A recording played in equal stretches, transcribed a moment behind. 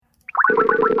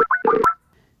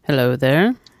Hello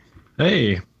there.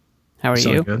 Hey. How are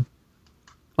you? Good.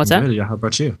 What's that? Good. Yeah, how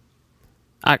about you?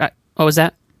 What was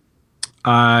that?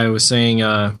 I was saying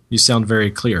you sound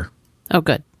very clear. Oh,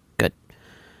 good. Good.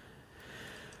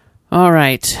 All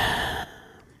right.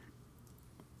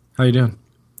 How you doing?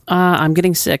 I'm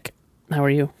getting sick. How are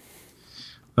you?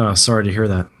 Oh, sorry to hear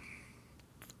that.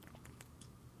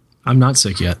 I'm not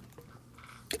sick yet.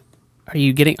 Do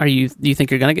you think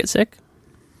you're going to get sick?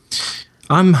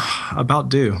 I'm about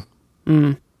due.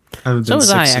 I haven't So been was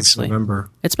sick I, since actually. November.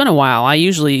 It's been a while. I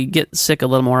usually get sick a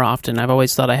little more often. I've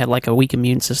always thought I had like a weak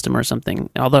immune system or something.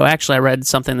 Although actually I read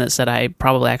something that said I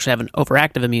probably actually have an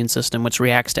overactive immune system which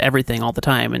reacts to everything all the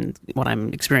time, and what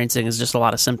I'm experiencing is just a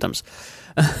lot of symptoms.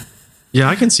 Yeah,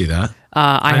 I can see that.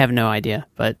 I have no idea,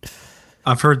 but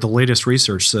I've heard the latest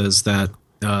research says that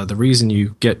the reason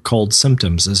you get cold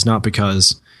symptoms is not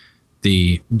because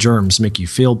the germs make you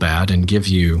feel bad and give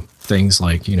you things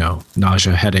like,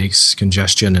 nausea, headaches,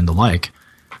 congestion, and the like,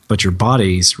 but your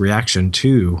body's reaction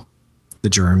to the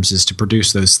germs is to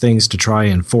produce those things to try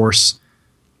and force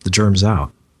the germs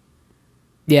out.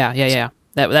 yeah.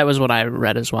 That was what I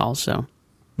read as well, so...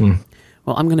 Well,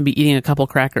 I'm going to be eating a couple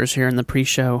crackers here in the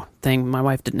pre-show thing. My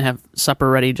wife didn't have supper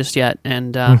ready just yet,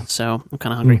 and so I'm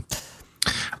kind of hungry.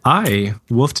 I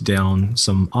wolfed down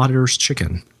some Otter's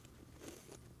Chicken.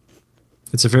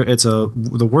 It's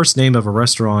the worst name of a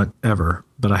restaurant ever,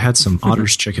 but I had some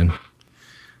Otter's Chicken,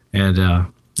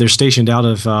 and they're stationed out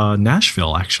of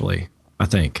Nashville, actually, I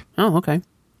think. Oh, okay.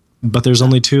 But there's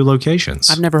only 2 locations.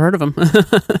 I've never heard of them.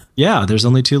 Yeah, there's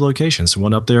only 2 locations.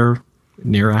 One up there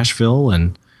near Asheville,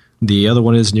 and the other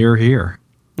one is near here.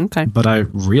 Okay. But I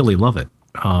really love it.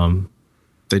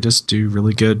 They just do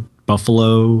really good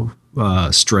buffalo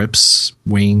strips,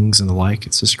 wings, and the like.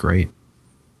 It's just great.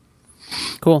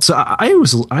 Cool. So I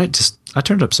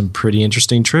turned up some pretty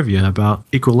interesting trivia about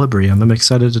Equilibrium. I'm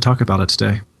excited to talk about it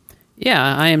today.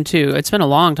 Yeah, I am too. It's been a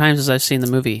long time since I've seen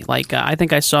the movie. Like, I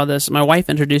think I saw this. My wife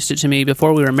introduced it to me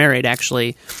before we were married,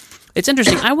 actually. It's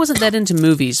interesting. I wasn't that into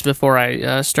movies before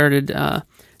I started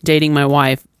dating my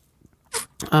wife.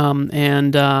 It's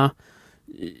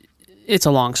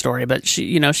a long story, but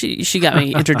she got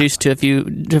me introduced to a few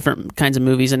different kinds of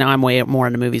movies, and now I'm way more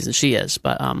into movies than she is.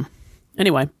 But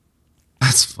anyway.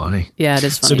 That's funny. Yeah, it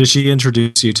is funny. So did she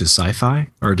introduce you to sci-fi,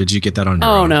 or did you get that on your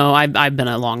own? Oh, no, I've been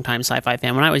a long-time sci-fi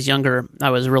fan. When I was younger,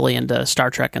 I was really into Star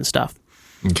Trek and stuff.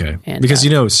 Okay. And, because,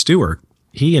 Stuart,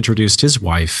 he introduced his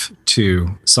wife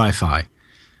to sci-fi,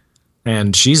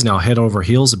 and she's now head over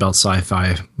heels about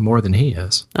sci-fi more than he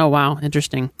is. Oh, wow.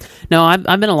 Interesting. No,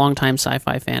 I've been a long-time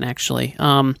sci-fi fan, actually.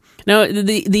 No,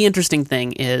 the interesting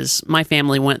thing is my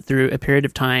family went through a period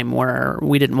of time where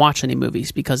we didn't watch any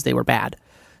movies because they were bad.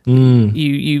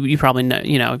 You probably know,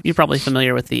 you're probably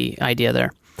familiar with the idea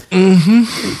there.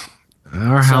 Mm-hmm.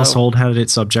 Our household had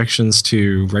its objections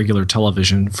to regular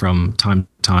television from time to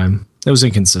time. It was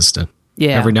inconsistent.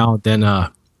 Yeah. Every now and then,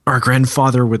 our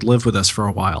grandfather would live with us for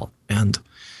a while, and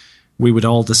we would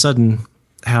all of a sudden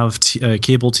have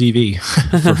cable TV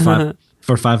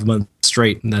for 5 months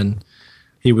straight, and then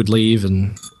he would leave,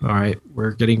 and all right,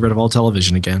 we're getting rid of all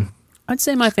television again. I'd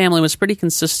say my family was pretty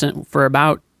consistent for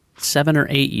about 7 or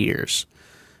 8 years.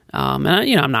 And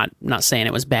I'm not saying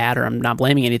it was bad, or I'm not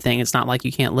blaming anything. It's not like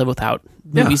you can't live without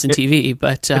movies and TV,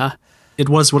 but it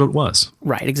was what it was.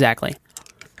 Right, exactly.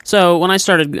 So when I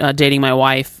started dating my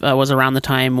wife was around the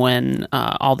time when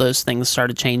all those things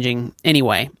started changing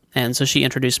anyway. And so she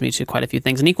introduced me to quite a few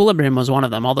things. And Equilibrium was one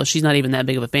of them, although she's not even that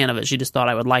big of a fan of it. She just thought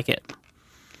I would like it.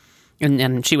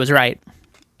 And she was right.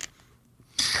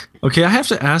 Okay, I have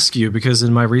to ask you, because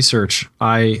in my research,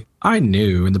 I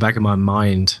knew in the back of my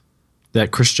mind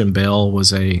that Christian Bale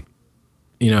was in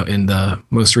the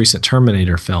most recent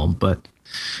Terminator film, but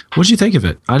what did you think of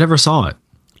it? I never saw it.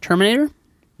 Terminator?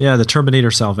 Yeah, the Terminator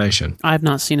Salvation. I have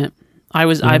not seen it.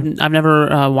 I've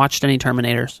never watched any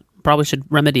Terminators. Probably should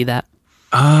remedy that.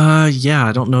 Yeah,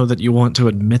 I don't know that you want to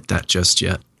admit that just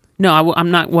yet. No, I'm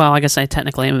not. Well, I guess I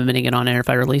technically am admitting it on air if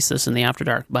I release this in the After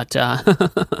Dark. But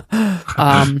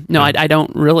no, I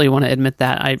don't really want to admit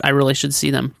that. I really should see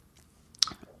them.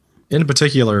 In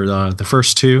particular, the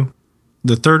first 2.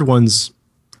 The third one's,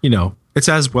 it's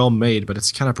as well made, but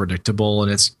it's kind of predictable,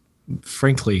 and it's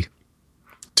frankly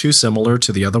too similar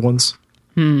to the other ones.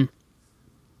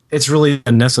 It's really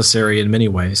unnecessary in many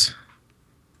ways.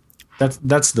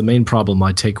 That's the main problem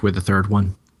I take with the third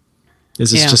one.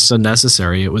 It's just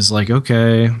unnecessary. It was like,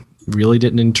 okay, really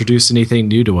didn't introduce anything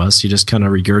new to us. You just kind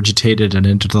of regurgitated an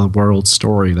into the world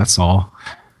story. That's all.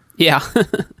 Yeah.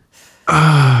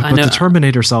 But the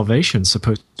Terminator Salvation's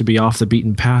supposed to be off the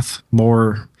beaten path,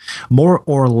 more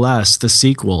or less the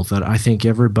sequel that I think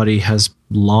everybody has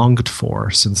longed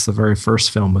for since the very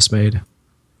first film was made.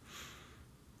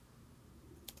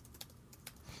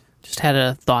 Just had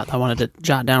a thought I wanted to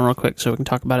jot down real quick so we can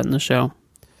talk about it in the show.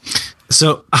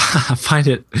 So I find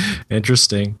it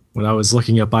interesting when I was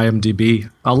looking up IMDb.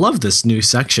 I love this new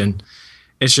section.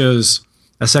 It shows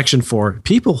a section for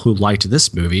people who liked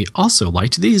this movie also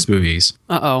liked these movies.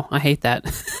 Uh-oh, I hate that.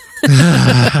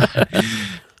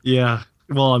 Yeah.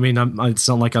 Well, I mean, it's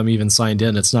not like I'm even signed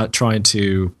in. It's not trying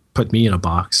to put me in a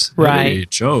box. Right. Hey,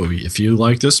 Joe, if you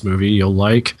like this movie, you'll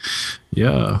like,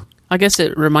 yeah. I guess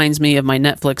it reminds me of my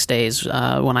Netflix days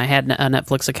when I had a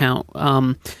Netflix account,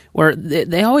 where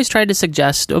they always tried to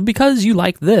suggest, oh, because you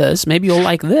like this, maybe you'll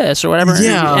like this or whatever.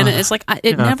 Yeah. And it's like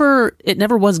it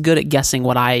never was good at guessing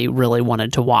what I really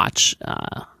wanted to watch.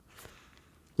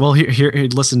 Well, here,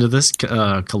 listen to this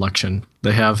collection.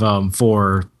 They have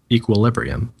for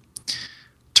Equilibrium,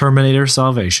 Terminator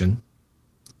Salvation,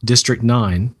 District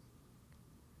 9.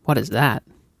 What is that?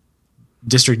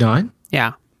 District 9?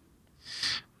 Yeah.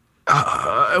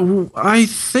 I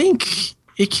think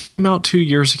it came out 2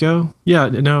 years ago. Yeah,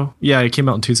 it came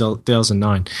out in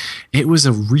 2009. It was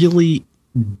a really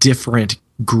different,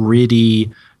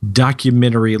 gritty,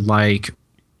 documentary-like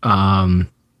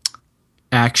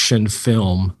action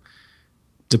film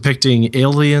depicting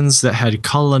aliens that had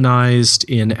colonized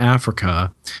in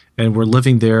Africa and were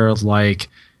living there like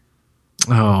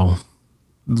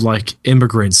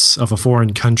immigrants of a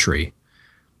foreign country.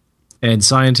 And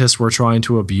scientists were trying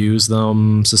to abuse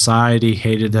them. Society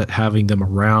hated having them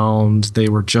around. They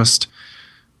were just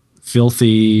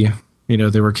filthy.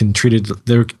 They were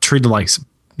treated like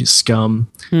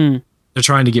scum. They're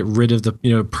trying to get rid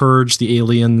of purge the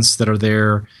aliens that are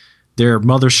there. Their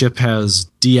mothership has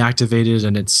deactivated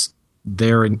and it's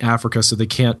there in Africa, so they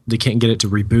can't get it to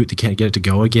reboot. They can't get it to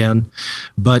go again.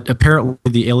 But apparently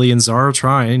the aliens are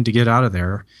trying to get out of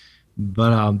there.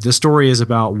 But this story is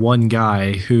about one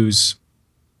guy who's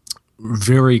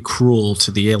very cruel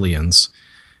to the aliens,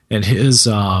 and his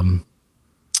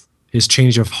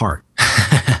change of heart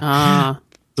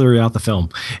throughout the film.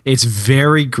 It's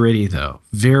very gritty, though,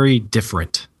 very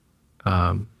different.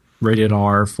 Rated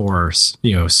R for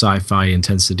sci-fi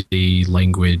intensity,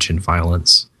 language, and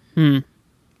violence. A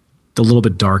little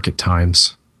bit dark at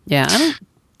times. Yeah,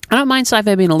 I don't mind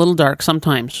sci-fi being a little dark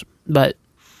sometimes, but.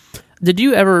 Did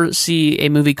you ever see a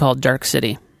movie called Dark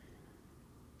City?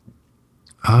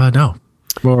 No.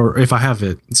 Or if I have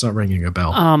it, it's not ringing a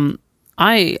bell.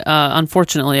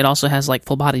 Unfortunately, it also has like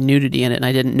full body nudity in it, and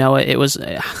I didn't know it. It was,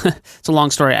 it's a long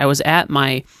story. I was at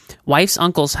my wife's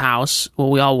uncle's house.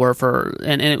 Well, we all were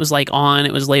and it was like on.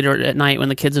 It was later at night when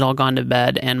the kids had all gone to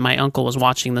bed, and my uncle was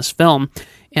watching this film.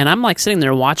 And I'm like sitting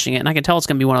there watching it, and I can tell it's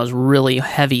going to be one of those really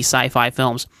heavy sci-fi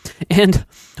films. And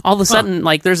all of a sudden,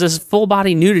 like, there's this full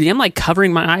body nudity. I'm like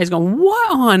covering my eyes, going,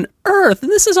 "What on earth?" And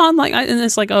this is on like, and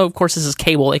it's like, oh, of course, this is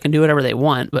cable. They can do whatever they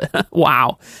want. But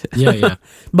wow. Yeah.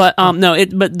 But no.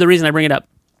 But the reason I bring it up,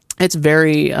 it's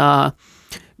very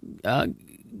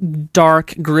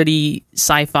dark, gritty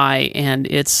sci-fi, and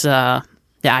it's I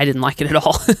didn't like it at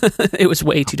all. It was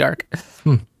way too dark.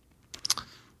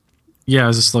 Yeah, I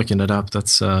was just looking it up.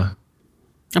 That's I'm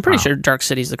pretty sure Dark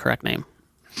City is the correct name.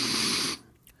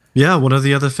 Yeah, one of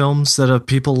the other films that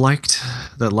people liked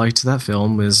that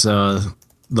film is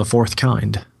The Fourth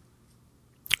Kind.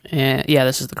 Yeah,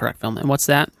 this is the correct film. And what's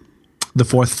that? The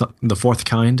Fourth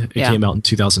Kind. It came out in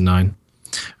 2009.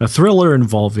 A thriller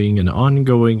involving an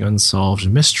ongoing unsolved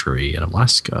mystery in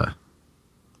Alaska.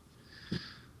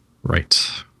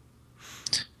 Right.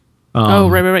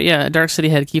 Right. Yeah, Dark City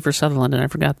had Kiefer Sutherland, and I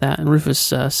forgot that. And Rufus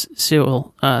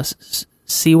Sewell, or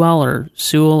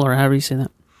Sewell, or however you say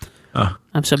that.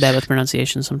 I'm so bad with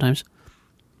pronunciation sometimes.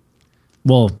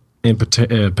 Well, in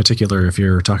particular, if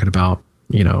you're talking about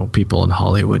people in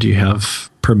Hollywood, you have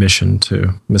permission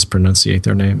to mispronunciate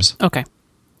their names. Okay,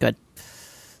 good.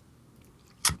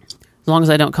 As long as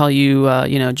I don't call you,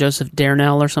 Joseph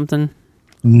Darnell or something.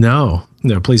 No,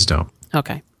 please don't.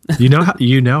 Okay. You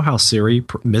know how Siri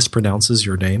mispronounces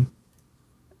your name?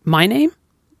 My name?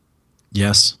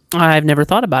 Yes. I've never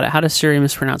thought about it. How does Siri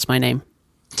mispronounce my name?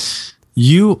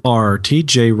 You are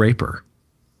TJ Raper.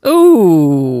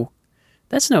 Ooh,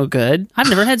 that's no good. I've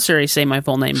never had Siri say my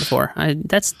full name before.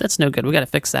 That's no good. We got to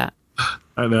fix that.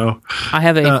 I know. I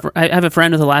have a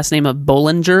friend with a last name of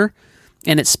Bollinger,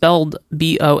 and it's spelled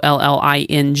Bollinger,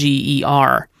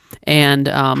 and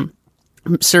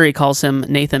Siri calls him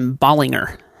Nathan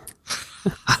Bollinger.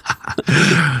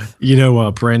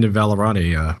 Brandon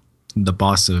Valerani, the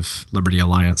boss of Liberty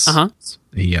Alliance. Uh-huh.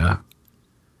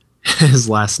 his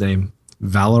last name,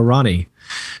 Valerani.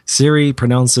 Siri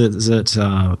pronounces it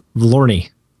Vlorny.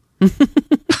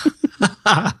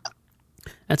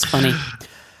 That's funny.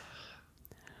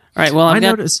 All right. Well, I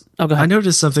noticed. Oh, go ahead. I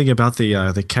noticed something about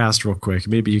the cast real quick.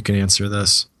 Maybe you can answer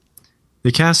this.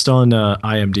 The cast on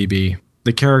IMDb.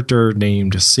 The character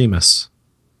named Seamus.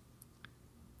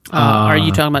 Are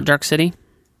you talking about Dark City?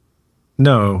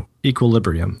 No,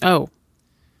 Equilibrium. Oh.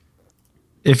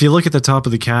 If you look at the top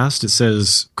of the cast, it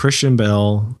says Christian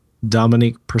Bale,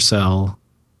 Dominique Purcell,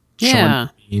 Yeah. Sean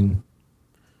Bean.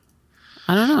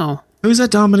 I don't know. Who's that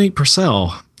Dominique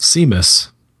Purcell?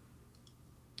 Seamus.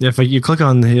 If you click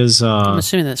on his I'm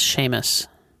assuming that's Seamus.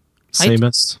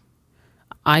 Seamus,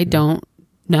 I don't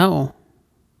know.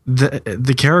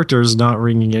 the character is not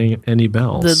ringing any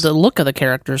bells. The look of the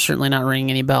character is certainly not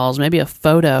ringing any bells. Maybe a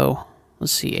photo.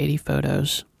 Let's see, 80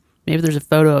 photos. Maybe there's a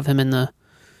photo of him in the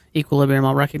Equilibrium.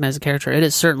 I'll recognize the character. It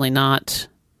is certainly not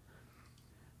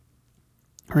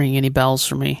ringing any bells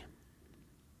for me.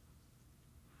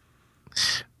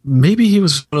 Maybe he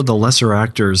was one of the lesser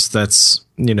actors that's,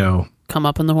 Come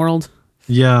up in the world.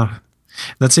 Yeah.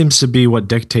 That seems to be what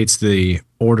dictates the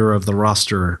order of the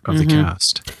roster of the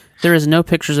cast. There is no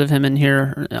pictures of him in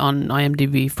here on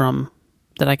IMDb from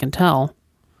that I can tell.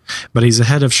 But he's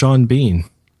ahead of Sean Bean.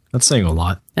 That's saying a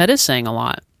lot. That is saying a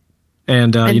lot.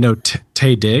 And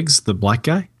Taye Diggs, the black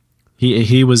guy,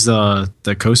 he was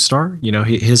the co-star.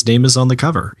 His name is on the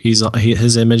cover.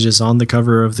 His image is on the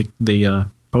cover of the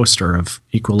poster of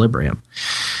Equilibrium.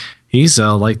 He's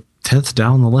like 10th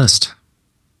down the list.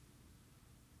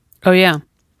 Oh, yeah.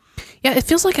 Yeah, it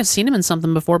feels like I've seen him in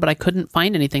something before, but I couldn't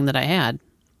find anything that I had.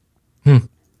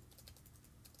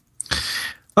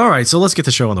 All right, so let's get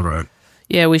the show on the road.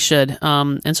 Yeah, we should.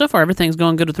 And so far, everything's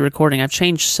going good with the recording. I've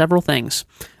changed several things.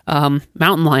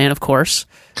 Mountain Lion, of course,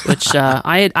 which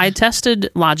I had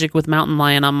tested Logic with Mountain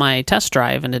Lion on my test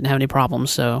drive and didn't have any problems.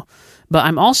 So, but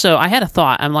I had a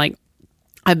thought. I'm like,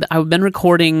 I've been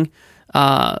recording.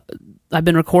 I've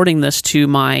been recording this to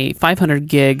my 500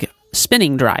 gig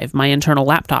spinning drive, my internal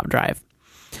laptop drive,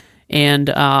 and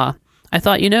I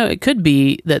thought, it could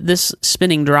be that this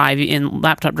spinning drive in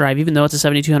laptop drive, even though it's a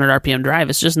 7,200 RPM drive,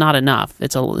 it's just not enough.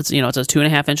 It's a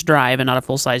 2.5 inch drive and not a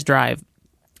full size drive.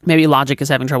 Maybe Logic is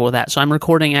having trouble with that. So I'm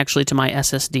recording actually to my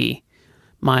SSD.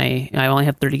 I only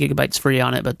have 30 gigabytes free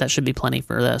on it, but that should be plenty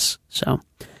for this. So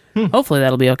hopefully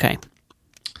that'll be okay.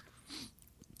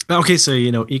 Okay, so,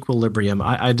 Equilibrium.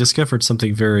 I discovered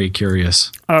something very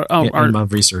curious in my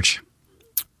research.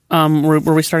 Were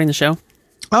we starting the show?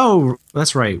 Oh,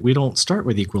 that's right. We don't start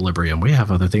with Equilibrium. We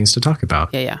have other things to talk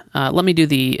about. Yeah. Let me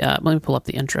pull up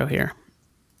the intro here.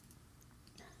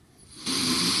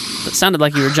 It sounded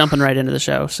like you were jumping right into the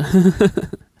show. So.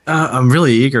 I'm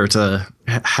really eager to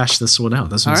hash this one out.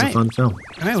 This one's a fun film.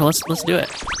 All right, well, let's do it.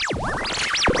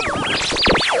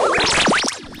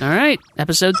 All right,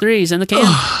 episode 3 is in the can.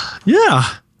 Yeah.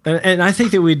 And I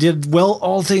think that we did well,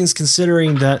 all things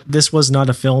considering that this was not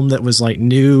a film that was like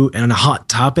new and a hot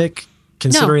topic,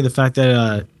 considering the fact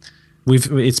that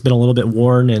it's been a little bit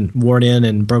worn in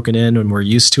and broken in and we're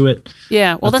used to it.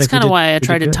 Yeah, well, that's kind of why I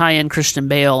tried to tie in Christian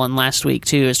Bale in last week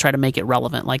too, is try to make it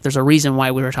relevant. Like there's a reason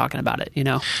why we were talking about it,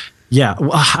 Yeah,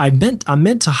 well, I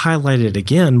meant to highlight it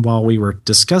again while we were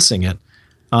discussing it.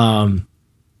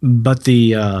 But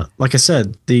like I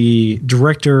said, the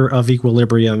director of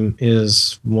Equilibrium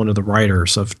is one of the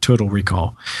writers of Total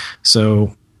Recall.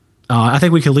 So I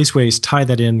think we could at least tie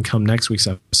that in come next week's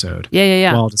episode.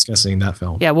 Yeah. While discussing that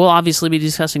film. Yeah, we'll obviously be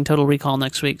discussing Total Recall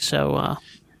next week. So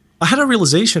I had a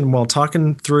realization while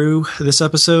talking through this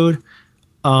episode.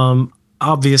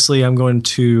 Obviously, I'm going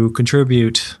to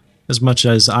contribute as much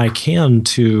as I can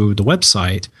to the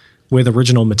website with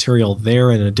original material there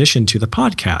in addition to the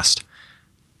podcast.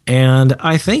 And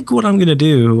I think what I'm going to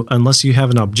do, unless you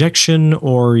have an objection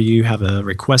or you have a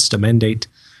request, a mandate,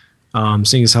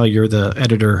 seeing as how you're the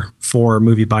editor for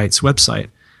Movie Bytes website,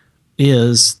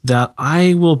 is that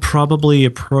I will probably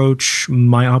approach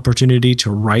my opportunity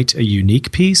to write a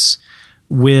unique piece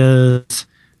with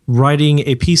writing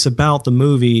a piece about the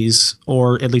movies,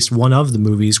 or at least one of the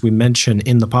movies we mention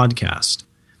in the podcast.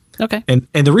 Okay. And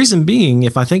the reason being,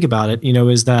 if I think about it,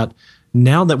 is that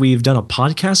now that we've done a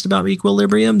podcast about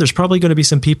Equilibrium, there's probably going to be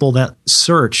some people that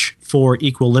search for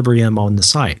Equilibrium on the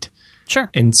site. Sure.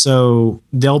 And so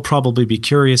they'll probably be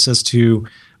curious as to,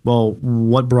 well,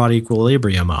 what brought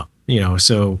Equilibrium up?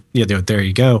 So there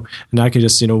you go. And I can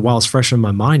just, while it's fresh in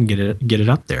my mind, get it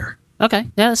up there. Okay.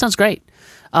 Yeah, that sounds great.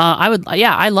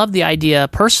 I love the idea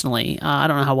personally. I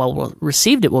don't know how well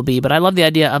received it will be, but I love the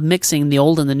idea of mixing the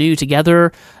old and the new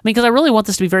together. I mean, because I really want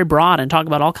this to be very broad and talk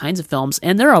about all kinds of films.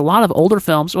 And there are a lot of older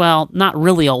films, well, not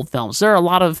really old films. There are a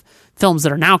lot of films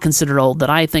that are now considered old that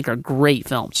I think are great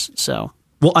films. So,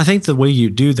 well, I think the way you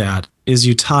do that is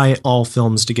you tie all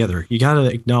films together. You got to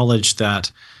acknowledge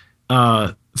that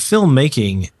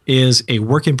filmmaking is a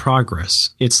work in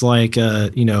progress. It's like,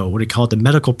 what do you call it? The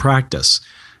medical practice.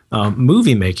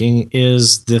 Movie making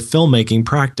is the filmmaking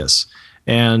practice.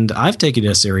 And I've taken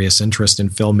a serious interest in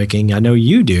filmmaking. I know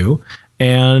you do.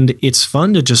 And it's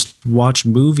fun to just watch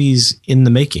movies in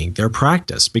the making, their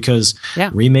practice, because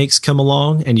remakes come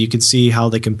along and you can see how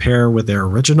they compare with their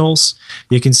originals.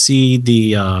 You can see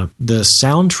the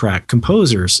soundtrack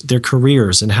composers, their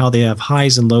careers, and how they have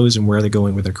highs and lows and where they're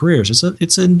going with their careers.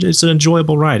 It's an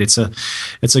enjoyable ride. It's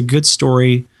a good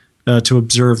story to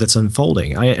observe that's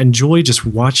unfolding. I enjoy just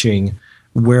watching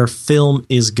where film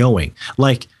is going.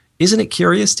 Like, isn't it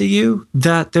curious to you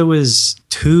that there was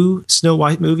 2 Snow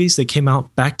White movies that came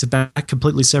out back to back,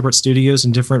 completely separate studios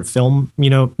and different film,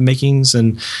 makings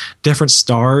and different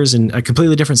stars and a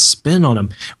completely different spin on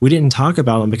them? We didn't talk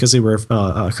about them because they were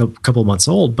a couple months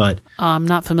old, but I'm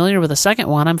not familiar with the second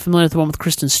one. I'm familiar with the one with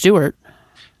Kristen Stewart.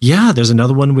 Yeah, there's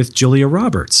another one with Julia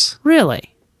Roberts. Really?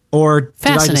 Or did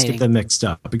I just get them mixed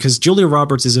up? Because Julia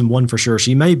Roberts is in one for sure.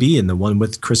 She may be in the one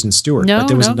with Kristen Stewart. No, but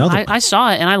there was another one. I saw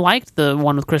it, and I liked the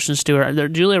one with Kristen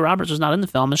Stewart. Julia Roberts was not in the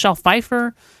film. Michelle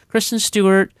Pfeiffer, Kristen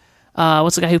Stewart,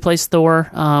 what's the guy who plays Thor?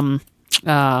 Names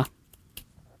on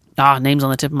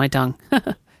the tip of my tongue.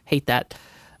 Hate that.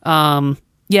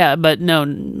 But no,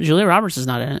 Julia Roberts is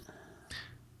not in it.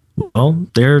 Well,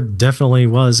 there definitely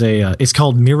was it's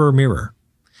called Mirror, Mirror.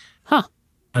 Huh.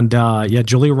 And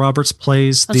Julia Roberts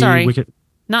plays the wicked.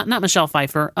 Not Michelle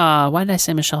Pfeiffer. Why did I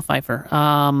say Michelle Pfeiffer?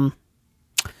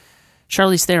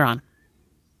 Charlize Theron.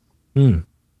 Don't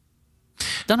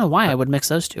know why I would mix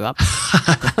those two up.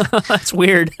 That's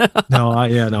weird.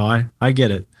 I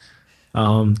get it.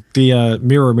 The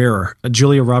Mirror, Mirror.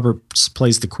 Julia Roberts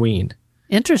plays the Queen.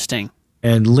 Interesting.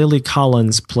 And Lily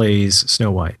Collins plays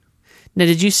Snow White. Now,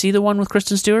 did you see the one with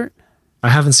Kristen Stewart? I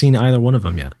haven't seen either one of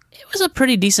them yet. It was a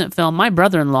pretty decent film. My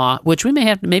brother-in-law, which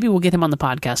maybe we'll get him on the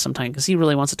podcast sometime because he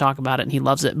really wants to talk about it and he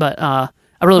loves it. But I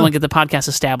really want to get the podcast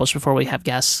established before we have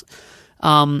guests.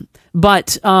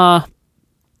 But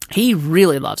he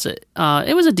really loves it.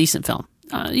 It was a decent film.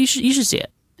 You should see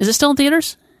it. Is it still in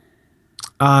theaters?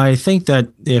 I think that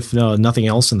if nothing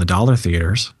else in the dollar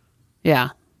theaters. Yeah.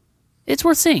 It's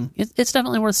worth seeing. It's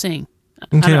definitely worth seeing.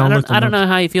 Okay, I don't know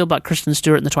how you feel about Kristen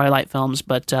Stewart in the Twilight films,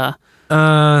 but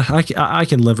I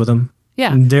can live with them.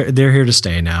 Yeah, they're here to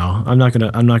stay now. I'm not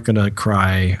gonna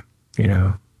cry.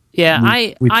 Yeah,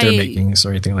 with their makings or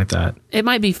anything like that. It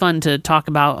might be fun to talk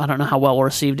about. I don't know how well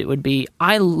received it would be.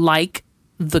 I like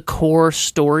the core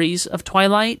stories of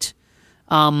Twilight.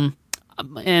 And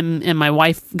my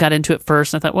wife got into it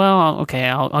first, and I thought, well, okay,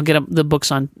 I'll get the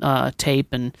books on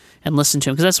tape and listen to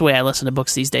them, because that's the way I listen to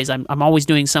books these days. I'm always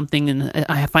doing something, and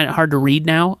I find it hard to read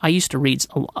now. I used to read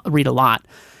a lot,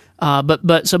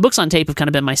 but so books on tape have kind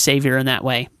of been my savior in that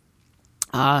way.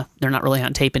 They're not really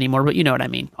on tape anymore, but you know what I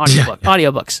mean.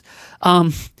 Audiobooks.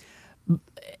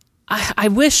 I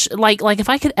wish like if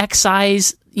I could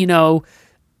excise,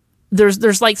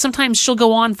 There's like sometimes she'll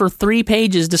go on for 3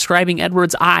 pages describing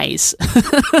Edward's eyes,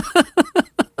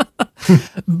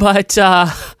 but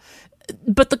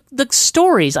the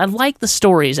stories, I like the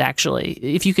stories actually.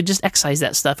 If you could just excise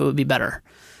that stuff, it would be better.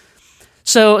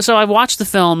 So I watched the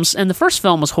films, and the first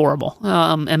film was horrible,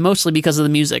 and mostly because of the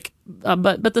music.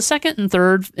 But the second and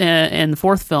third and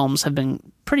fourth films have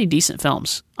been pretty decent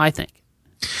films, I think.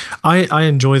 I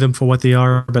enjoy them for what they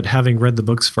are, but having read the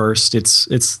books first, it's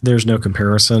there's no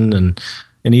comparison, and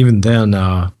even then,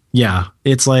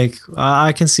 it's like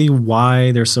I can see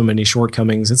why there's so many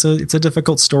shortcomings. It's a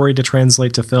difficult story to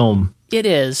translate to film. It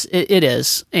is,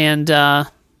 and I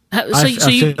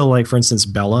feel like, for instance,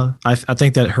 Bella. I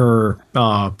think that her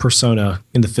persona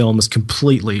in the film is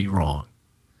completely wrong.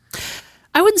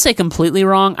 I wouldn't say completely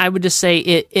wrong. I would just say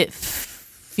it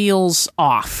feels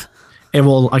off. And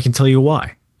well, I can tell you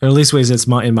why. Or at least ways it's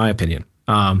in my opinion.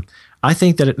 I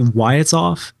think that why it's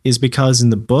off is because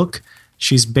in the book,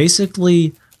 she's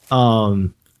basically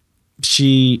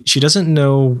she doesn't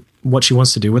know what she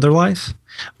wants to do with her life,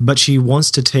 but she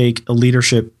wants to take a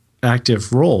leadership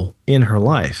active role in her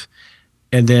life.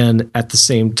 And then at the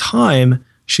same time,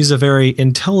 she's a very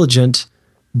intelligent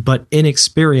but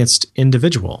inexperienced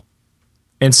individual.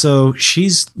 And so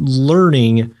she's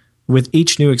learning with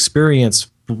each new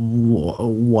experience,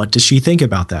 what does she think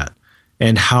about that?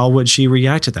 and how would she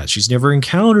react to that? She's never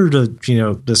encountered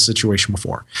this situation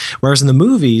before. Whereas in the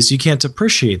movies, you can't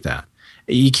appreciate that.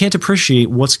 You can't appreciate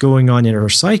what's going on in her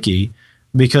psyche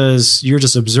because you're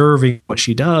just observing what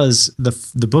she does.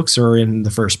 The books are in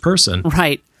the first person.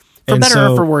 Right. For better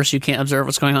or for worse, you can't observe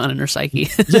what's going on in her psyche.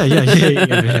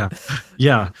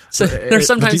 Yeah. So there's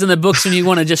sometimes in the books when you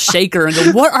want to just shake her and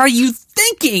go, "What are you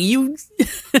thinking?"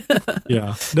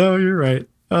 Yeah. No, you're right.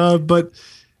 But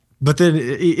then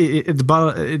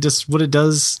it just what it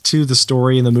does to the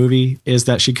story in the movie is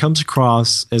that she comes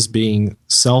across as being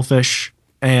selfish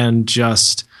and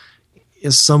just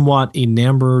is somewhat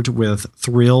enamored with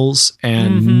thrills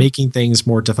and making things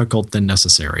more difficult than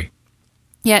necessary.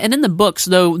 Yeah, and in the books,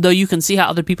 though you can see how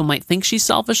other people might think she's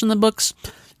selfish in the books,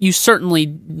 you certainly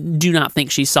do not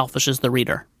think she's selfish as the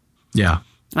reader. Yeah.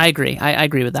 I agree. I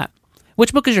agree with that.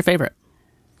 Which book is your favorite?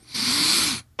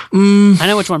 I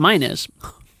know which one mine is.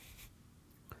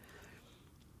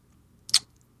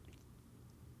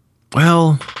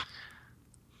 Well,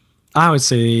 I'd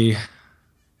say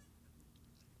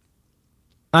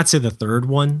the third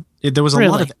one. There was a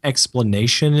lot of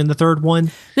explanation in the third one.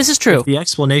 This is true. If the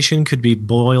explanation could be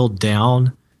boiled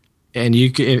down, and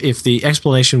if the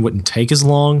explanation wouldn't take as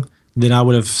long, then I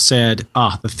would have said,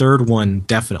 the third one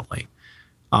definitely.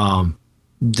 All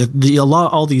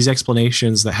these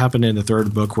explanations that happened in the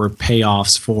third book were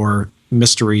payoffs for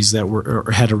mysteries that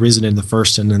had arisen in the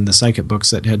first and in the second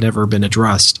books that had never been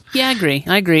addressed. Yeah, I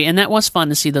agree, and that was fun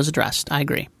to see those addressed. I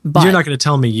agree. But you're not going to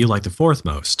tell me you like the fourth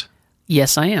most.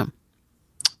 Yes, I am.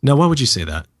 Now, why would you say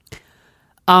that?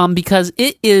 Because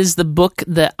it is the book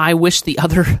that I wish the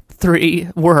other three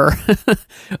were.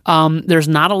 There's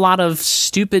not a lot of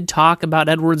stupid talk about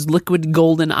Edward's liquid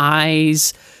golden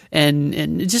eyes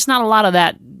and just not a lot of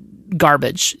that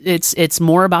garbage. It's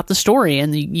more about the story,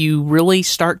 and you really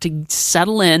start to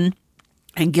settle in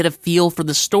and get a feel for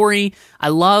the story. I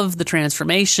love the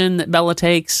transformation that Bella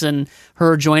takes and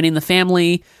her joining the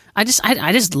family. I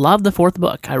just love the fourth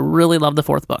book. I really love the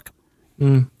fourth book.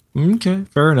 Okay,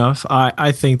 fair enough.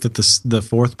 I think that the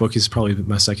fourth book is probably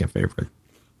my second favorite.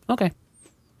 Okay.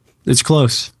 It's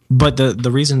close. But the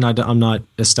reason I'm not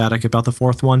ecstatic about the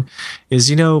fourth one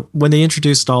is, when they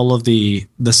introduced all of the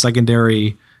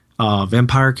secondary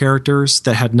vampire characters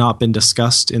that had not been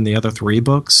discussed in the other three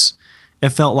books, it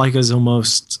felt like it was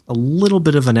almost a little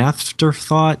bit of an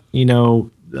afterthought.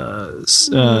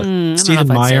 Stephen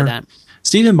Meyer.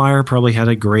 Stephen Meyer probably had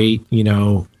a great,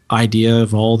 idea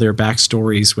of all their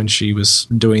backstories when she was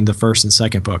doing the first and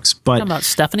second books. But how about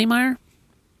Stephanie Meyer?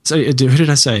 So who did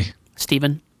I say?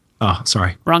 Stephen. Oh,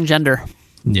 sorry. Wrong gender.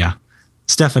 Yeah.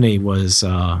 Stephanie was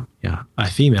a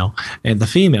female. And the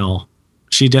female,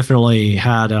 she definitely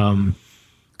had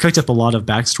cooked up a lot of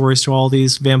backstories to all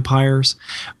these vampires,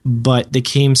 but they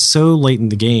came so late in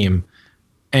the game,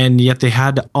 and yet they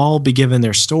had to all be given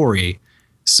their story.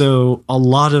 So a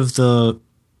lot of the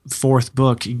fourth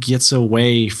book gets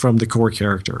away from the core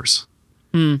characters.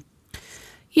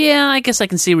 Yeah, I guess I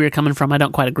can see where you're coming from. I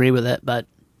don't quite agree with it, but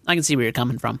I can see where you're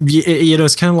coming from.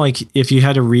 It's kind of like if you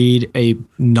had to read a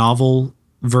novel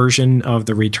version of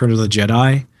The Return of the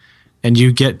Jedi, and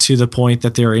you get to the point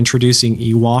that they're introducing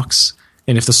Ewoks,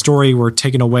 and if the story were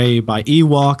taken away by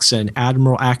Ewoks and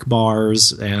Admiral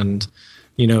Akbars and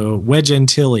Wedge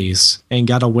Antilles and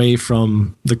got away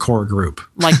from the core group,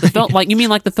 like the film, like you mean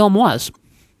like the film was?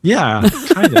 Yeah,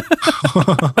 kind of.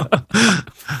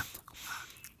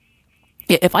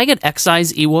 If I could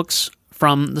excise Ewoks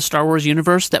from the Star Wars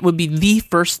universe, that would be the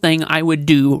first thing I would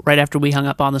do right after we hung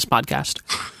up on this podcast.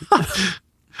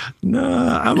 No,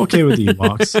 I'm okay with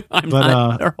Ewoks.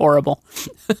 They're horrible.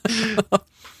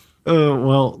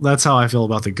 Well, that's how I feel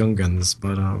about the Gungans.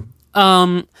 But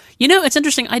it's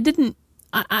interesting. I don't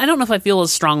know if I feel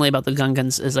as strongly about the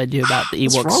Gungans as I do about the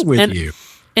Ewoks. What's wrong with you?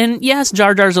 And yes,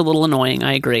 Jar Jar's a little annoying.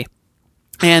 I agree.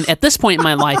 And at this point in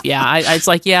my life,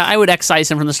 I would excise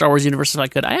him from the Star Wars universe if I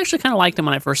could. I actually kind of liked him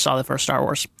when I first saw the first Star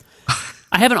Wars.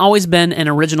 I haven't always been an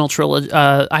original trilogy.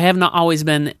 I have not always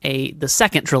been the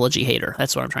second trilogy hater.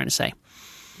 That's what I'm trying to say.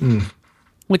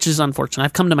 Which is unfortunate.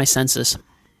 I've come to my senses.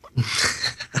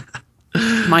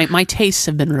 My tastes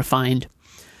have been refined.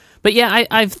 But yeah,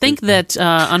 I think that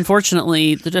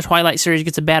unfortunately the Twilight series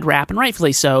gets a bad rap, and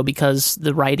rightfully so, because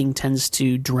the writing tends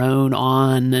to drone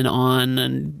on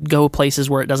and go places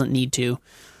where it doesn't need to.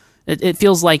 It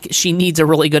feels like she needs a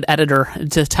really good editor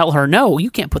to tell her, no, you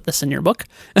can't put this in your book.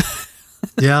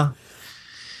 Yeah.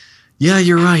 Yeah,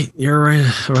 you're right. You're right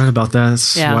about that.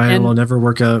 That's why I will never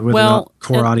work with a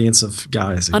core audience of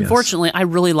guys. Unfortunately, I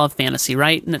really love fantasy,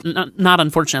 right? Not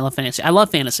unfortunately, I love fantasy. I love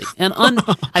fantasy. And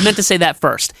I meant to say that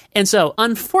first. And so,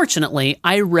 unfortunately,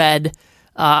 I read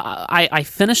I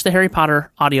finished the Harry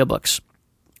Potter audiobooks,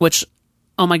 which,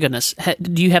 oh my goodness.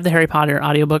 Do you have the Harry Potter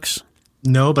audiobooks?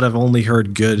 No, but I've only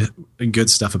heard good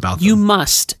stuff about them. You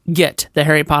must get the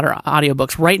Harry Potter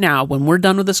audiobooks right now. When we're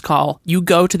done with this call, you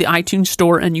go to the iTunes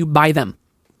store and you buy them.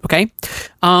 Okay?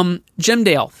 Jim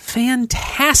Dale,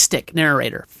 fantastic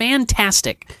narrator.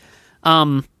 Fantastic.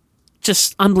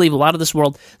 Just unbelievable, out of this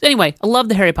world. Anyway, I love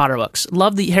the Harry Potter books.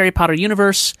 Love the Harry Potter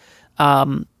universe.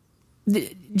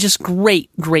 Just great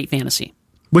fantasy.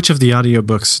 Which of the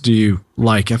audiobooks do you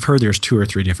like? I've heard there's 2 or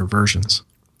 3 different versions.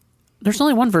 There's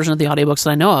only one version of the audiobooks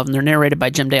that I know of, and they're narrated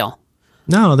by Jim Dale.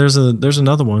 No, there's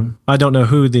another one. I don't know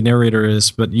who the narrator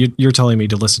is, but you're telling me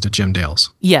to listen to Jim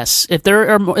Dale's. Yes,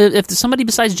 if somebody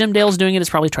besides Jim Dale's doing it, it's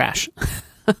probably trash.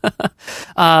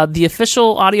 The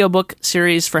official audiobook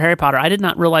series for Harry Potter, I did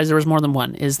not realize there was more than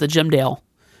one, is the Jim Dale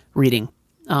reading.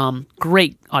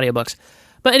 Great audiobooks.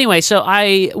 But anyway, so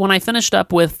when I finished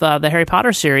up with the Harry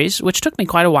Potter series, which took me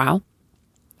quite a while,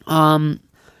 and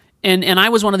I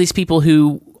was one of these people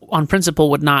who, on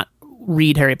principle, would not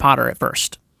read Harry Potter at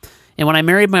first. And when I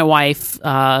married my wife,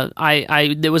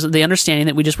 there was the understanding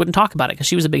that we just wouldn't talk about it because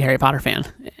she was a big Harry Potter fan.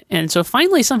 And so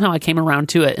finally, somehow I came around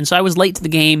to it. And so I was late to the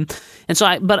game. And so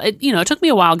it took me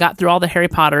a while, got through all the Harry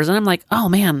Potters, and I'm like, oh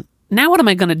man, now what am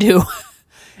I going to do?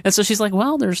 And so she's like,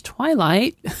 well, there's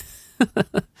Twilight.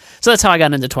 So that's how I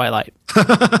got into Twilight.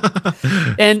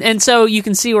 and so you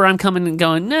can see where I'm coming and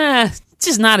going, nah,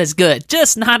 just not as good.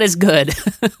 Just not as good.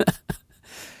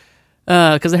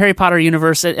 Because the Harry Potter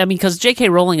universe, because J.K.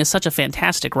 Rowling is such a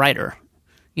fantastic writer,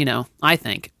 I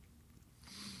think.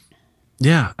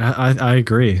 Yeah, I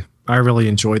agree. I really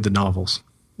enjoyed the novels.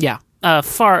 Yeah.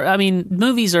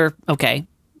 Movies are okay.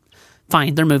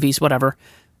 Fine, they're movies, whatever.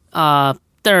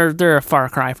 They're a far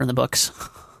cry from the books.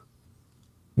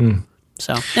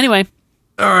 So, anyway.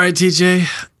 All right, TJ,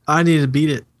 I need to beat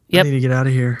it. Yep. I need to get out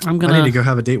of here. I need to go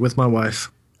have a date with my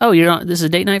wife. Oh, this is a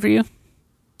date night for you?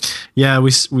 Yeah,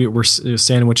 we're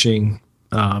sandwiching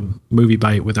Movie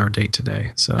Bite with our date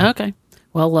today. So okay.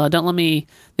 Well, don't let me.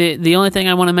 The only thing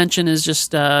I want to mention is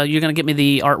just you're going to get me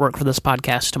the artwork for this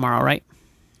podcast tomorrow, right?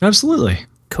 Absolutely.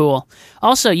 Cool.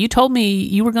 Also, you told me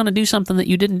you were going to do something that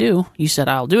you didn't do. You said,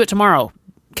 I'll do it tomorrow.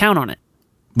 Count on it.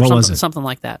 What was it? Something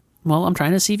like that. Well, I'm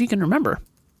trying to see if you can remember.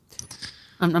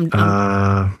 Man,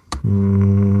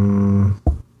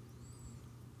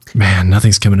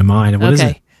 nothing's coming to mind. What is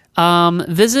it?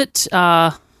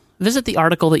 Visit the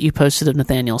article that you posted of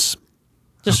Nathaniel's.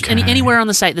 Just anywhere on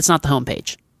the site that's not the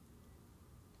homepage.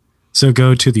 So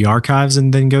go to the archives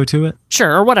and then go to it?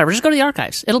 Sure, or whatever. Just go to the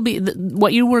archives. It'll be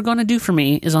what you were going to do for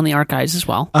me is on the archives as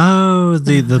well. Oh,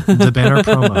 the banner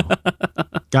promo.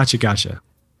 Gotcha.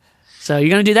 So you're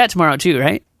going to do that tomorrow too,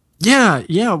 right? Yeah.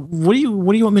 What do you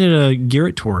want me to gear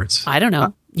it towards? I don't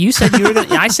know. You said you were going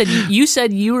to, you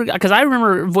said you were, because I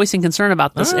remember voicing concern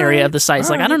about this area of the site. It's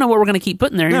like, I don't know what we're going to keep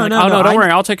putting there. And don't worry,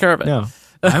 I'll take care of it. No,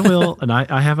 I will. And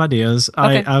I have ideas.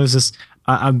 Okay.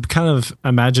 I'm kind of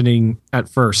imagining at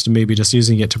first maybe just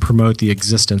using it to promote the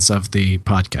existence of the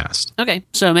podcast. Okay.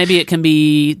 So maybe it can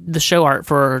be the show art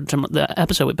for the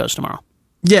episode we post tomorrow.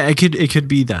 Yeah, it could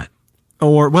be that.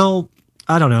 Or, well,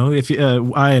 I don't know. If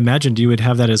I imagined you would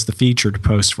have that as the featured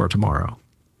post for tomorrow.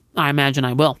 I imagine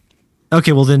I will.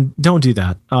 Okay, well then don't do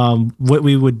that. What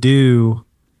we would do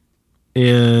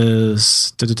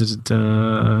is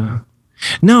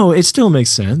no, it still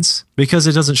makes sense because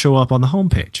it doesn't show up on the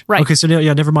homepage. Right. Okay, so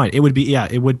never mind. It would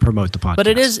promote the podcast. But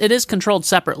it is controlled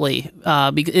separately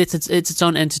because it's its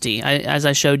own entity. As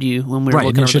I showed you when we were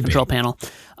looking over the control panel.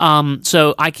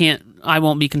 So I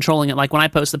won't be controlling it. Like when I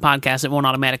post the podcast, it won't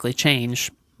automatically change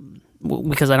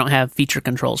because I don't have feature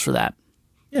controls for that.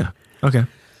 Yeah. Okay.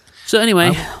 So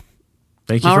anyway.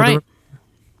 Thank you. All right.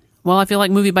 Well, I feel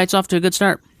like Movie Bite's off to a good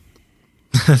start.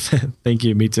 Thank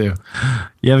you. Me too.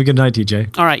 You have a good night,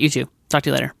 TJ. All right. You too. Talk to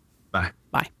you later. Bye.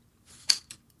 Bye.